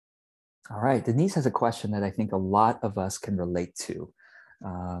All right. Denise has a question that I think a lot of us can relate to.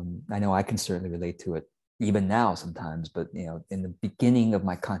 I know I can certainly relate to it even now sometimes, but in the beginning of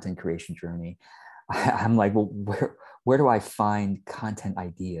my content creation journey, I'm like, well, where do I find content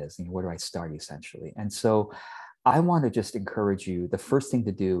ideas? Where do I start essentially? And so I want to just encourage you. The first thing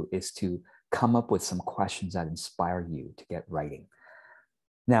to do is to come up with some questions that inspire you to get writing.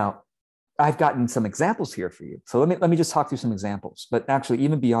 Now, I've gotten some examples here for you. So let me just talk through some examples. But actually,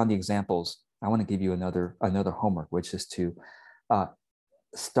 even beyond the examples, I want to give you another homework, which is to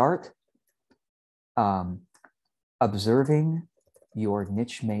start observing your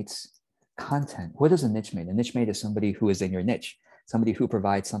niche mate's content. What is a niche mate? A niche mate is somebody who is in your niche, somebody who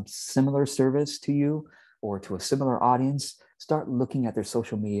provides some similar service to you or to a similar audience. Start looking at their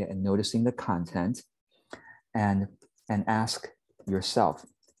social media and noticing the content, and ask yourself,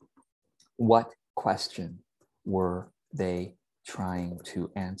 what question were they trying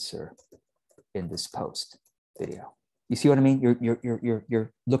to answer in this post video? You see what I mean?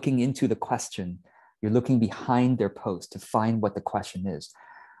 You're looking into the question. You're looking behind their post to find what the question is,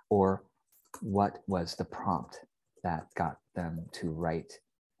 or what was the prompt that got them to write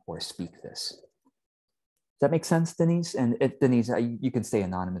or speak this. Does that make sense, Denise? And Denise, you can stay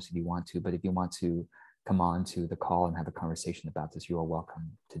anonymous if you want to, but if you want to come on to the call and have a conversation about this, you are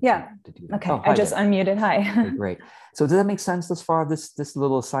welcome to do that. Okay, I just unmuted. Hi. Okay, great. So does that make sense thus far, this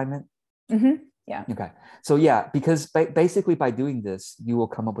little assignment? Mm-hmm. Yeah. Okay. So yeah, because basically by doing this, you will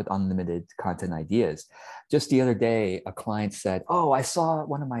come up with unlimited content ideas. Just the other day, a client said, oh, I saw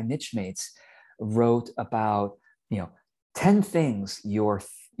one of my niche mates wrote about, 10 things your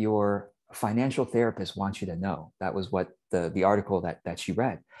financial therapist wants you to know. That was what the article that she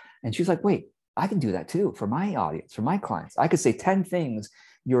read. And she's like, wait, I can do that too for my audience, for my clients. I could say 10 things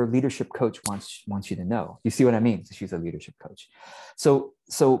your leadership coach wants you to know. You see what I mean? So she's a leadership coach. So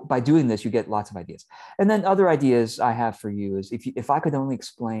by doing this, you get lots of ideas. And then other ideas I have for you is if I could only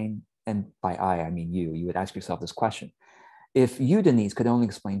explain, and by I mean you would ask yourself this question. If you, Denise, could only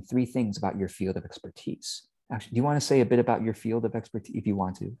explain 3 things about your field of expertise. Actually, do you want to say a bit about your field of expertise? If you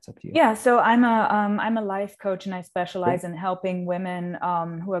want to, it's up to you. Yeah, so I'm a life coach, and I specialize in helping women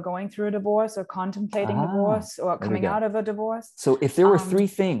who are going through a divorce or contemplating divorce or coming out of a divorce. So if there were 3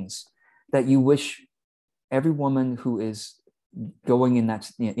 things that you wish every woman who is going in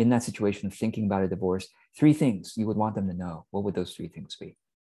that situation of thinking about a divorce, 3 things you would want them to know, what would those 3 things be?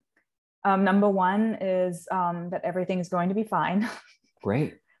 Number 1 is that everything is going to be fine.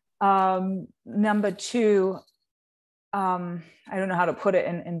 Great. Number 2, I don't know how to put it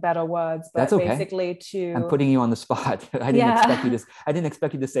in better words, but that's okay. Basically I'm putting you on the spot. I didn't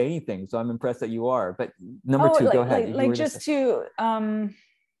expect you to say anything, so I'm impressed that you are. But number 2, go ahead. Just to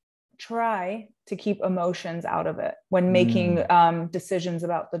try to keep emotions out of it when making decisions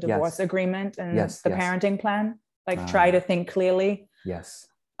about the divorce agreement and the parenting plan. Try to think clearly. Yes.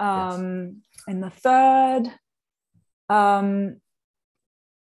 And the 3rd,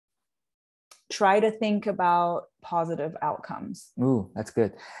 try to think about positive outcomes. Ooh, that's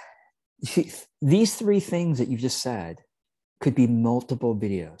good. These 3 things that you've just said could be multiple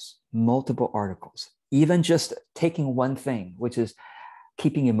videos, multiple articles, even just taking one thing, which is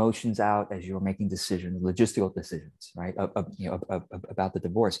keeping emotions out as you're making decisions, logistical decisions, right? About the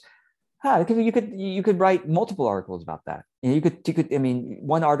divorce. You could write multiple articles about that. You could. I mean,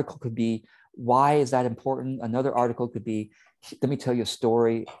 one article could be, why is that important? Another article could be, let me tell you a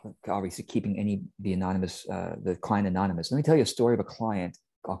story. Obviously, keeping the client anonymous. Let me tell you a story of a client.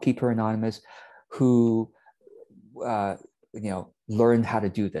 I'll keep her anonymous, who, learned how to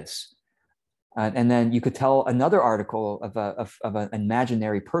do this. And then you could tell another article of an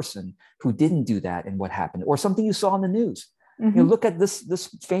imaginary person who didn't do that and what happened, or something you saw in the news. Mm-hmm. Look at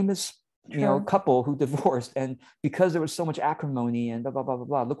this famous couple who divorced, and because there was so much acrimony and blah blah blah blah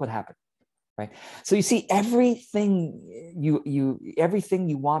blah, look what happened. Right. So you see, everything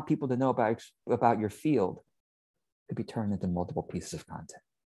you want people to know about your field could be turned into multiple pieces of content.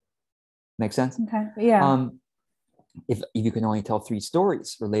 Make sense? Okay. Yeah. If you can only tell 3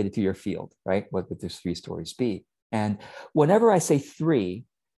 stories related to your field, right? What would those 3 stories be? And whenever I say 3,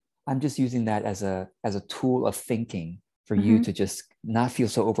 I'm just using that as a tool of thinking for you to just not feel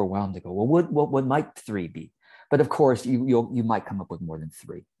so overwhelmed to go, well, what might 3 be? But of course, you might come up with more than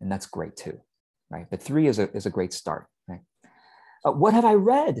 3, and that's great too, right? But 3 is a great start, right? What have I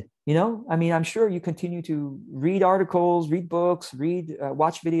read? I mean, I'm sure you continue to read articles, read books,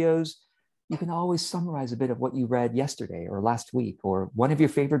 watch videos. You can always summarize a bit of what you read yesterday or last week, or one of your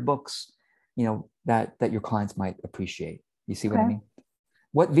favorite books, that your clients might appreciate. You see what I mean?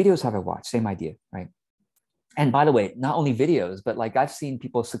 What videos have I watched? Same idea, right? And by the way, not only videos, but like I've seen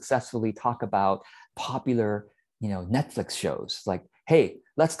people successfully talk about popular, Netflix shows. Like, hey,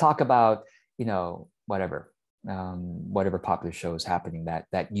 let's talk about, whatever popular show is happening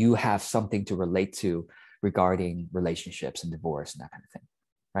that you have something to relate to regarding relationships and divorce and that kind of thing,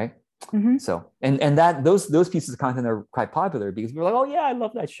 right? Mm-hmm. So, and that those pieces of content are quite popular because we're like, oh yeah, I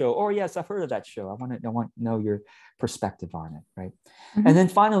love that show, or yes, I've heard of that show. I want to know your perspective on it, right? Mm-hmm. And then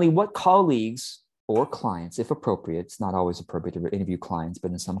finally, what colleagues or clients, if appropriate, it's not always appropriate to interview clients,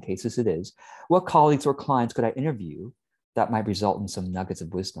 but in some cases it is. What colleagues or clients could I interview that might result in some nuggets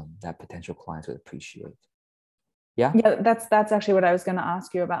of wisdom that potential clients would appreciate? Yeah. Yeah, that's actually what I was going to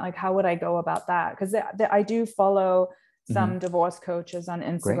ask you about. Like, how would I go about that? Because I do follow some divorce coaches on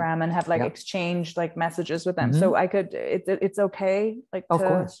Instagram. Great. And have like exchanged like messages with them. So I could, it's okay. Like, of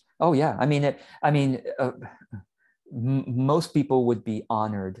course. Oh yeah. Most people would be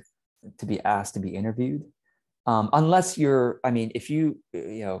honored to be asked to be interviewed. Unless you're, if you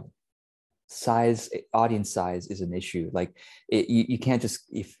audience size is an issue. Like you can't just,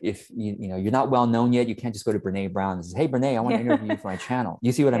 if you're not well known yet, you can't just go to Brene Brown and say, hey, Brene, I want to interview you for my channel.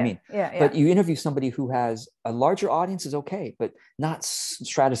 You see what I mean? Yeah. But you interview somebody who has a larger audience is okay, but not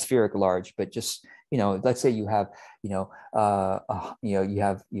stratospheric large, but just, let's say you have, you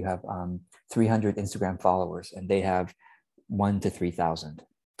have 300 Instagram followers and they have 1,000 to 3,000.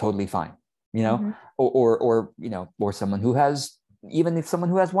 Totally fine, or someone who has, even if someone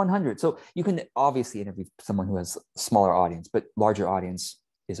who has 100. So you can obviously interview someone who has a smaller audience, but larger audience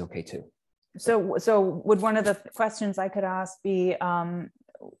is okay too. So would one of the questions I could ask be,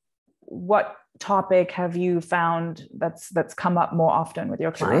 what topic have you found that's come up more often with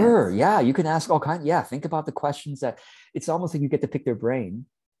your clients? Sure. Yeah. You can ask all kinds. Yeah. Think about the questions that it's almost like you get to pick their brain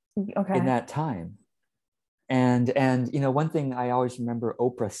in that time. And one thing I always remember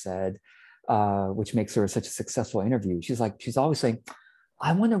Oprah said, which makes her such a successful interview. She's always saying,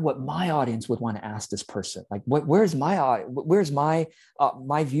 I wonder what my audience would want to ask this person. Like, where's my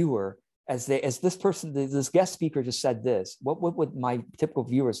viewer as this person, this guest speaker just said this. What would my typical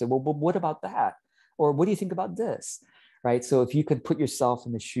viewer say? Well, what about that? Or what do you think about this? Right. So if you could put yourself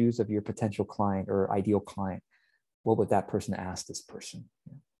in the shoes of your potential client or ideal client, what would that person ask this person?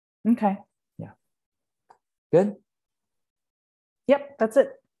 Okay. Yeah. Good. Yep. That's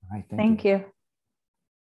it. All right. Thank you.